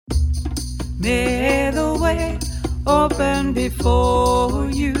May the way open before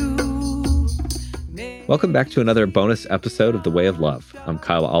you. Welcome back to another bonus episode of The Way of Love. I'm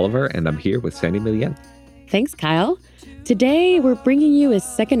Kyle Oliver, and I'm here with Sandy Millien. Thanks, Kyle. Today, we're bringing you a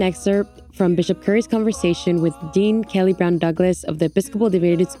second excerpt from Bishop Curry's conversation with Dean Kelly Brown Douglas of the Episcopal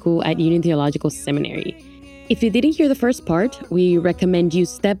Divinity School at Union Theological Seminary. If you didn't hear the first part, we recommend you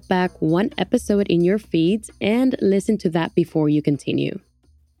step back one episode in your feeds and listen to that before you continue.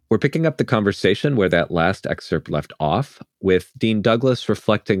 We're picking up the conversation where that last excerpt left off, with Dean Douglas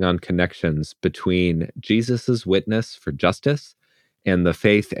reflecting on connections between Jesus' witness for justice and the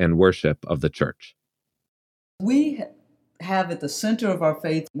faith and worship of the church. We have at the center of our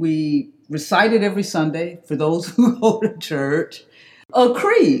faith, we recite it every Sunday for those who go to church, a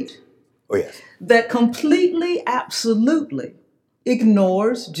creed. Oh, yes. That completely, absolutely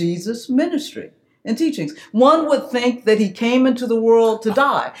ignores Jesus' ministry and teachings. One would think that he came into the world to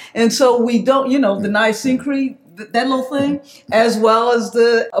die. And so we don't, the Nicene Creed, that little thing, as well as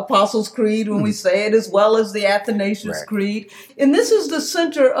the Apostles' Creed when we say it, as well as the Athanasius Creed. And this is the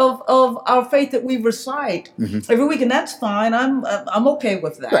center of our faith that we recite every week. And that's fine. I'm okay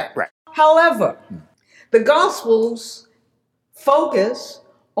with that. Right. However, the Gospels focus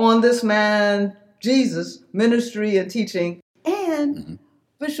on this man, Jesus, ministry and teaching. And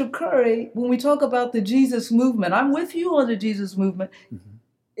Bishop Curry, when we talk about the Jesus movement, I'm with you on the Jesus movement.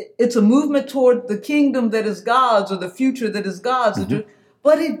 It's a movement toward the kingdom that is God's or the future that is God's.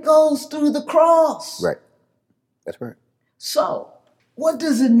 But it goes through the cross. Right. That's right. So what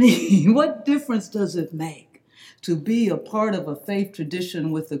does it mean? What difference does it make to be a part of a faith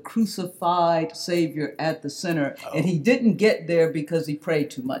tradition with a crucified Savior at the center? And he didn't get there because he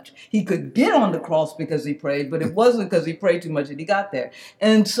prayed too much. He could get on the cross because he prayed, but it wasn't because he prayed too much that he got there.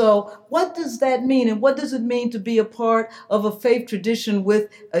 And so what does that mean? And what does it mean to be a part of a faith tradition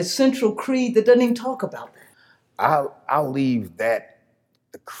with a central creed that doesn't even talk about that? I'll leave the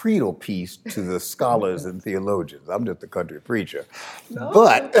creedal piece to the scholars and theologians. I'm just a country preacher. No.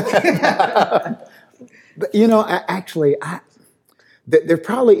 But... But, there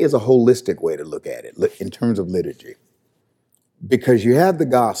probably is a holistic way to look at it in terms of liturgy. Because you have the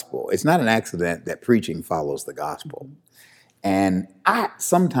gospel. It's not an accident that preaching follows the gospel. And I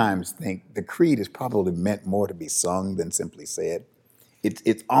sometimes think the creed is probably meant more to be sung than simply said.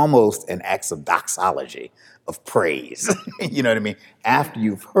 It's almost an act of doxology, of praise. You know what I mean? After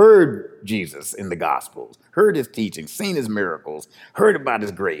you've heard Jesus in the Gospels, heard his teaching, seen his miracles, heard about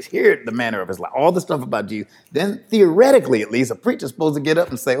his grace, heard the manner of his life, all the stuff about Jesus, then theoretically, at least, a preacher's supposed to get up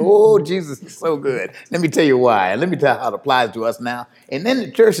and say, oh, Jesus is so good. Let me tell you why, and let me tell you how it applies to us now. And then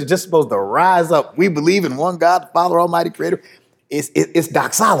the church is just supposed to rise up. We believe in one God, the Father, Almighty Creator. It's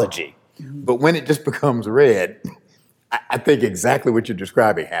doxology. But when it just becomes read, I think exactly what you're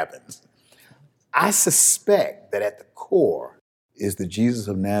describing happens. I suspect that at the core is the Jesus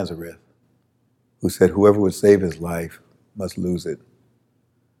of Nazareth who said, whoever would save his life must lose it.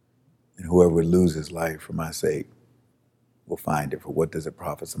 And whoever would lose his life for my sake will find it. For what does it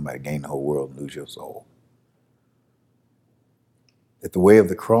profit somebody to gain the whole world and lose your soul? That the way of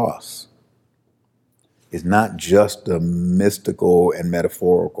the cross is not just a mystical and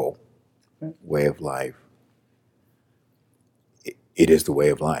metaphorical way of life. It is the way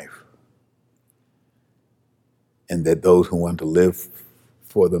of life. And that those who want to live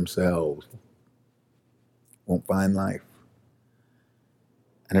for themselves won't find life.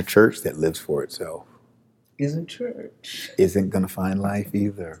 And a church that lives for itself isn't going to find life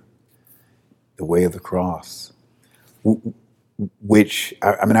either. The way of the cross, which,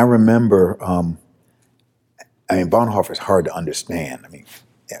 I remember, Bonhoeffer is hard to understand.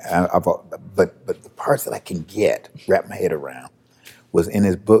 But the parts that I can wrap my head around, was in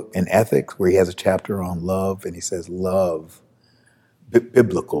his book, in Ethics, where he has a chapter on love, and he says love,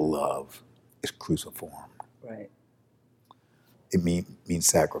 biblical love, is cruciform. Right. It means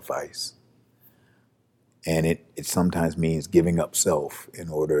sacrifice. And it sometimes means giving up self in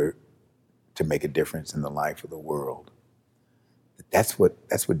order to make a difference in the life of the world. That's what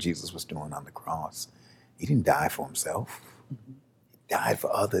Jesus was doing on the cross. He didn't die for himself. He died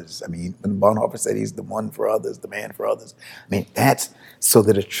for others. When Bonhoeffer said he's the one for others, the man for others. That's so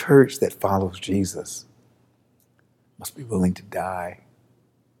that a church that follows Jesus must be willing to die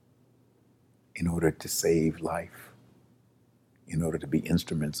in order to save life, in order to be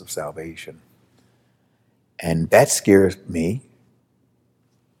instruments of salvation. And that scares me,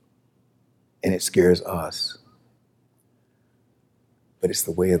 and it scares us. But it's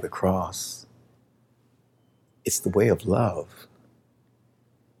the way of the cross. It's the way of love.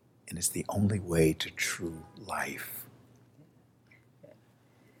 And it's the only way to true life.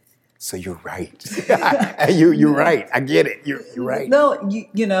 So you're right. You're right. I get it. You're right. No,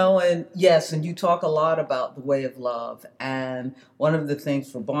 you know, and yes, and you talk a lot about the way of love. And one of the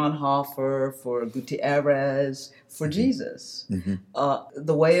things for Bonhoeffer, for Gutierrez, for Jesus,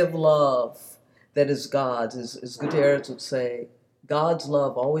 the way of love that is God's, as Gutierrez would say, God's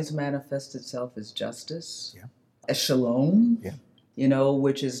love always manifests itself as justice, as shalom, you know,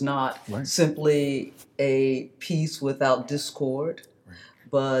 which is not simply a peace without discord.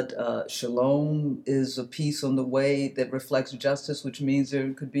 But shalom is a peace on the way that reflects justice, which means there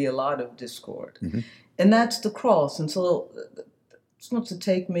could be a lot of discord. And that's the cross. And so it's not to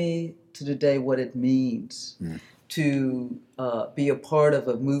take me to today what it means to be a part of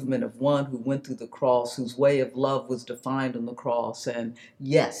a movement of one who went through the cross, whose way of love was defined on the cross. And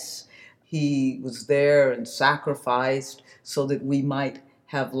yes, he was there and sacrificed so that we might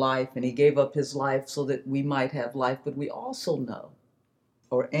have life. And he gave up his life so that we might have life. But we also know,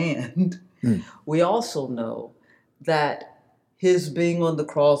 we also know that his being on the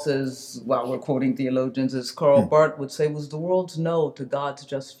cross, as while we're quoting theologians, as Karl Barth would say, was the world's no to God's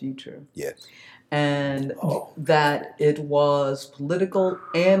just future. Yes. And that it was political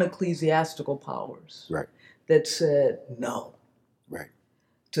and ecclesiastical powers that said no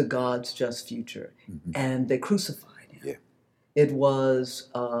to God's just future. And they crucified him. It was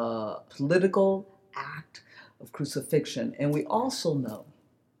a political act of crucifixion. And we also know,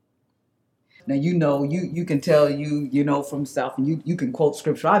 now, you know, you can tell you know from South, and you can quote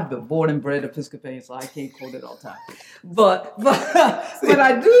scripture. I've been born and bred Episcopalian, so I can't quote it all the time. But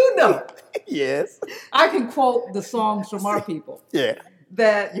I do know. Yes. I can quote the songs from our people.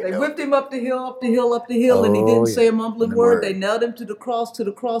 That they whipped him up the hill, up the hill, up the hill, and he didn't say a mumbling word. They nailed him to the cross, to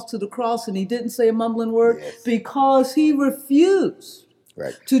the cross, to the cross, and he didn't say a mumbling word because he refused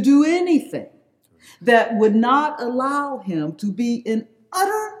to do anything that would not allow him to be in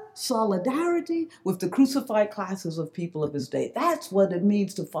utter solidarity with the crucified classes of people of his day. That's what it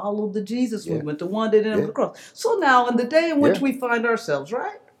means to follow the Jesus movement, the one that ended on the cross. So now, in the day in which we find ourselves,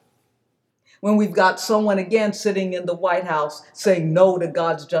 when we've got someone again sitting in the White House saying no to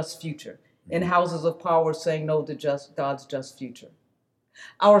God's just future, in houses of power saying no to God's just future,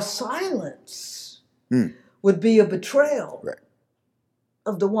 our silence would be a betrayal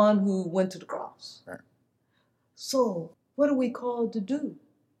of the one who went to the cross. So, what are we called to do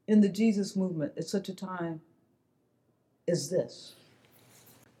in the Jesus movement at such a time as this?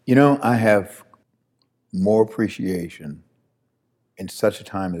 You know, I have more appreciation in such a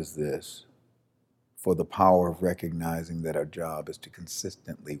time as this for the power of recognizing that our job is to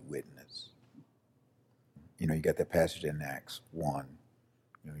consistently witness. You know, you got that passage in Acts 1,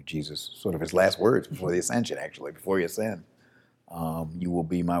 you know, Jesus, sort of his last words before the ascension, actually, before he ascended. You will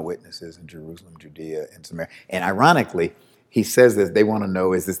be my witnesses in Jerusalem, Judea, and Samaria. And ironically, he says that they want to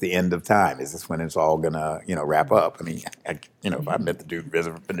know, is this the end of time? Is this when it's all going to, you know, wrap up? I mean, if I met the dude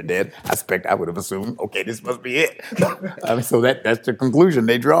resurrected from the dead, I suspect I would have assumed, okay, this must be it. So that's the conclusion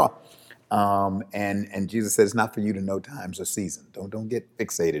they draw. And Jesus says, it's not for you to know times or seasons. Don't get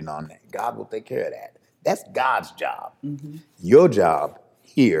fixated on that. God will take care of that. That's God's job. Your job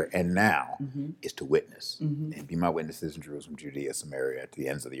here and now is to witness and be my witnesses in Jerusalem, Judea, Samaria, to the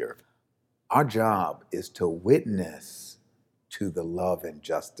ends of the earth. Our job is to witness to the love and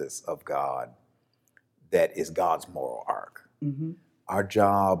justice of God that is God's moral arc. Our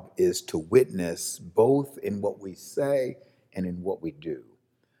job is to witness both in what we say and in what we do,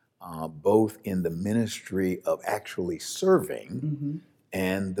 both in the ministry of actually serving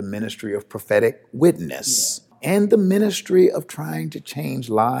and the ministry of prophetic witness. And the ministry of trying to change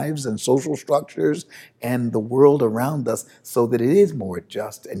lives and social structures and the world around us so that it is more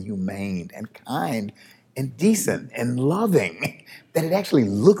just and humane and kind and decent and loving, that it actually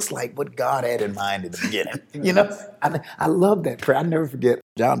looks like what God had in mind in the beginning. You know, I love that prayer. I never forget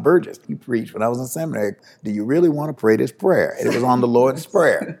John Burgess. He preached when I was in seminary, do you really want to pray this prayer? And it was on the Lord's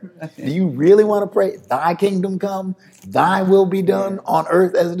Prayer. Do you really want to pray, thy kingdom come, thy will be done on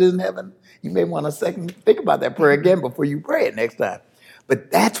earth as it is in heaven? You may want to think about that prayer again before you pray it next time.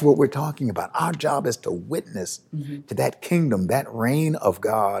 But that's what we're talking about. Our job is to witness to that kingdom, that reign of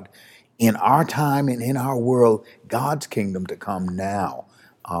God in our time and in our world, God's kingdom to come now,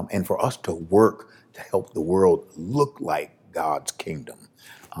 and for us to work to help the world look like God's kingdom.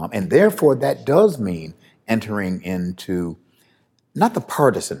 And therefore, that does mean entering into not the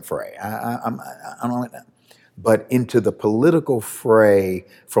partisan fray, I don't but into the political fray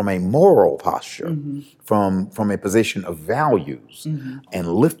from a moral posture, from a position of values, and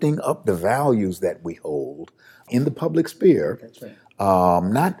lifting up the values that we hold in the public sphere. That's right.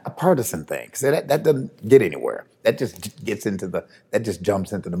 not a partisan thing, because that doesn't get anywhere. That just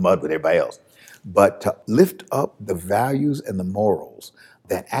jumps into the mud with everybody else. But to lift up the values and the morals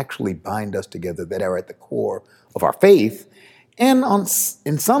that actually bind us together, that are at the core of our faith, and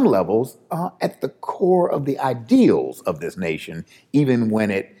in some levels, at the core of the ideals of this nation, even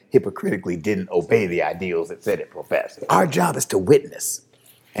when it hypocritically didn't obey the ideals it said it professed. Our job is to witness.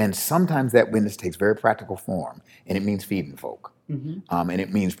 And sometimes that witness takes very practical form, and it means feeding folk. And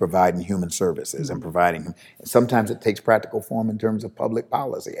it means providing human services and providing. Sometimes it takes practical form in terms of public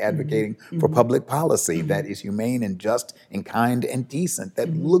policy, advocating for public policy that is humane and just and kind and decent,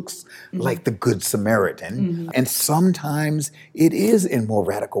 that looks like the Good Samaritan. And sometimes it is in more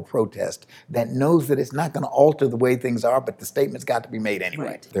radical protest that knows that it's not going to alter the way things are, but the statement's got to be made anyway.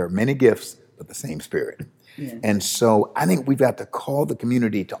 Right. There are many gifts, but the same spirit. Yeah. And so I think we've got to call the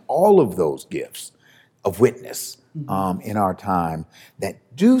community to all of those gifts of witness in our time that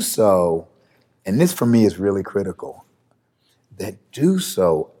do so, and this for me is really critical, that do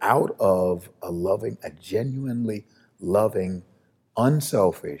so out of a genuinely loving,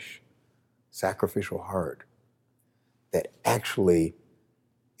 unselfish, sacrificial heart that actually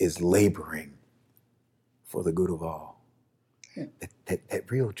is laboring for the good of all. Yeah.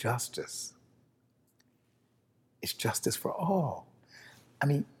 That real justice. It's justice for all. I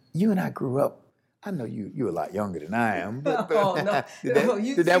mean, you and I grew up. I know you're a lot younger than I am. But, did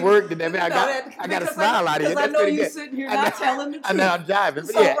that work? Did that? I got a smile out of you. Because I know you're sitting here not telling the truth. I know I'm jiving. But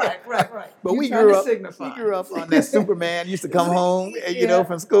so, yeah. Right. But we grew up on that Superman. Used to come home,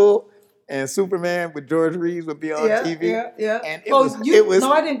 from school, and Superman with George Reeves would be on TV. Yeah. And it was.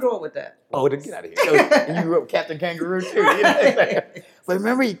 No, I didn't grow up with that. Oh, get out of here! And you grew up with Captain Kangaroo too. But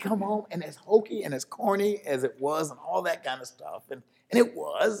remember, you come home, and as hokey and as corny as it was, and all that kind of stuff, and it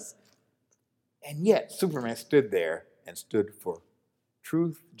was. And yet, Superman stood there and stood for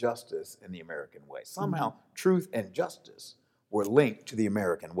truth, justice, and the American way. Somehow, truth and justice were linked to the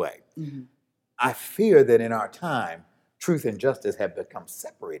American way. I fear that in our time, truth and justice have become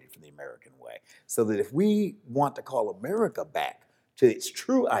separated from the American way. So that if we want to call America back to its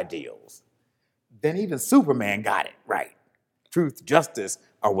true ideals, then even Superman got it right. Truth, justice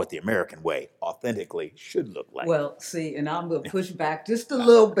are what the American way authentically should look like. Well, see, and I'm going to push back just a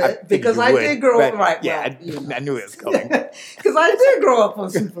little bit because I did grow up, right? Yeah, I knew it was coming. Because I did grow up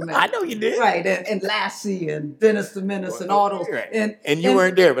on Superman. I know you did. Right, and Lassie and Dennis the Menace and all those. Right. And you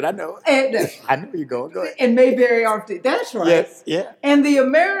weren't there, but I know. I know you're going. Go ahead. And Mayberry Arctic. That's right. Yes, yeah. And the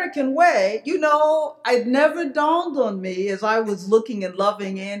American way, it never dawned on me as I was looking and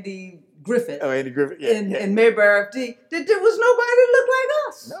loving Andy Griffith. Oh, Andy Griffith, yeah. And Mayberry FD, that there was nobody that looked like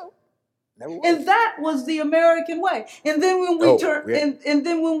us. No, never was. And that was the American way. And then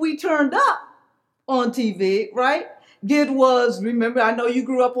when we turned up on TV, right? It was, remember, I know you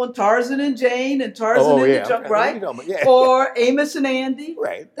grew up on Tarzan and Jane and Tarzan and the Junk, right? Yeah. Or Amos and Andy.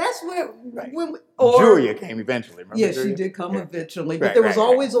 Right. That's where, Julia came eventually, remember? Yes, she did come eventually, but there was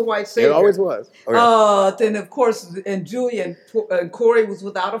always a white savior. There always was. Then, of course, and Julia and Corey was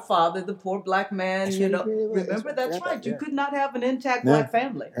without a father, the poor black man, Remember, that's right. You could not have an intact black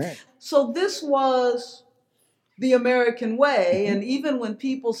family. Right. So this was the American way, and even when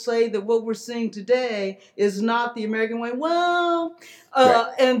people say that what we're seeing today is not the American way,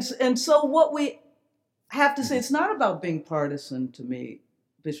 and so what we have to say, it's not about being partisan to me,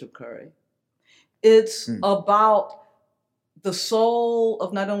 Bishop Curry. It's about the soul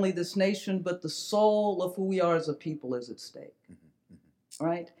of not only this nation, but the soul of who we are as a people is at stake,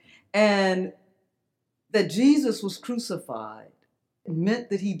 right? And that Jesus was crucified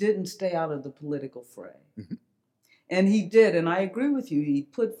meant that he didn't stay out of the political fray. And he did, and I agree with you, he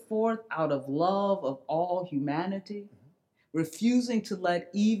put forth out of love of all humanity, refusing to let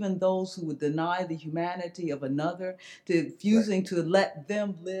even those who would deny the humanity of another, refusing to let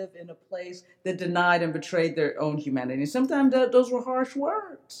them live in a place that denied and betrayed their own humanity. And sometimes those were harsh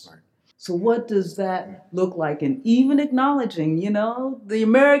words. Right. So what does that look like? And even acknowledging, the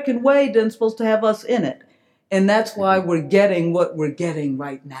American way doesn't supposed to have us in it. And that's why we're getting what we're getting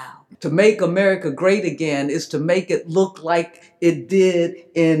right now. To make America great again is to make it look like it did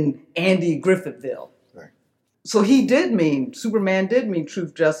in Andy Griffithville. Right. So Superman did mean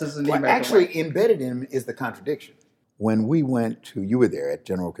truth, justice, and the American way. Embedded in him is the contradiction. When we went you were there at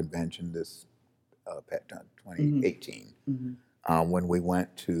General Convention this 2018, when we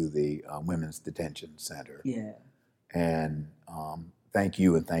went to the Women's Detention Center. Yeah. And thank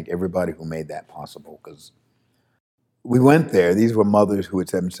you and thank everybody who made that possible, because we went there. These were mothers who had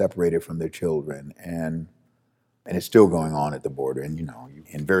been separated from their children, and it's still going on at the border, and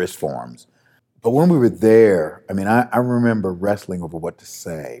in various forms. But when we were there, I mean, I remember wrestling over what to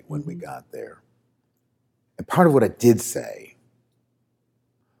say when we got there. And part of what I did say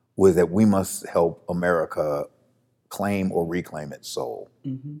was that we must help America claim or reclaim its soul.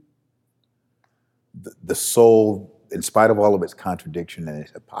 The soul, in spite of all of its contradiction and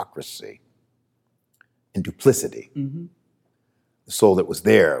its hypocrisy and duplicity, the soul that was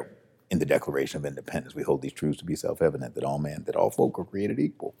there in the Declaration of Independence. We hold these truths to be self-evident, that all men, that all folk are created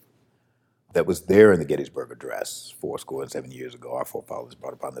equal. That was there in the Gettysburg Address 77 years ago. Our forefathers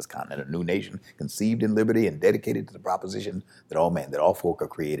brought upon this continent a new nation conceived in liberty and dedicated to the proposition that all men, that all folk are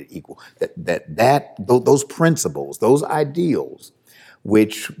created equal. Those principles, those ideals,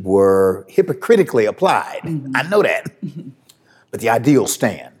 which were hypocritically applied, I know that, but the ideals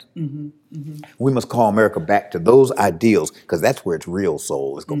stand. We must call America back to those ideals, because that's where its real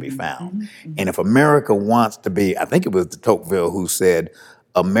soul is going to be found. And if America wants to be, I think it was de Tocqueville who said,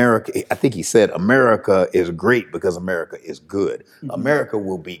 America is great because America is good. America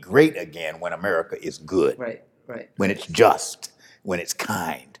will be great again when America is good. Right. When it's just, when it's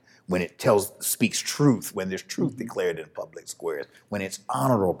kind, when it speaks truth, when there's truth declared in public squares, when it's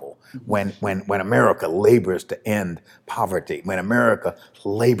honorable, when America labors to end poverty, when America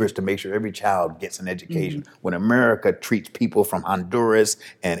labors to make sure every child gets an education, when America treats people from Honduras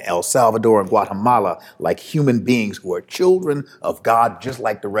and El Salvador and Guatemala like human beings who are children of God just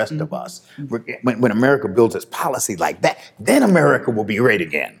like the rest of us. When America builds its policy like that, then America will be great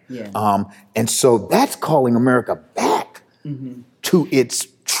again. And so that's calling America back to its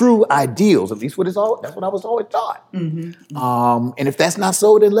true ideals, at least that's what I was always taught. And if that's not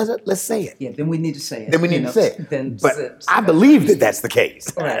so, then let's say it. Yeah, then we need to say it. Then we need to say it. But I believe that that's the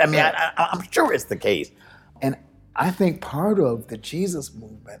case. I mean, I'm sure it's the case. And I think part of the Jesus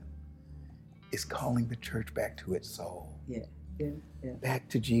movement is calling the church back to its soul. Yeah. Back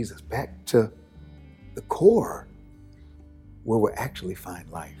to Jesus, back to the core where we actually find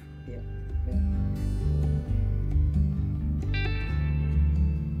life. Yeah.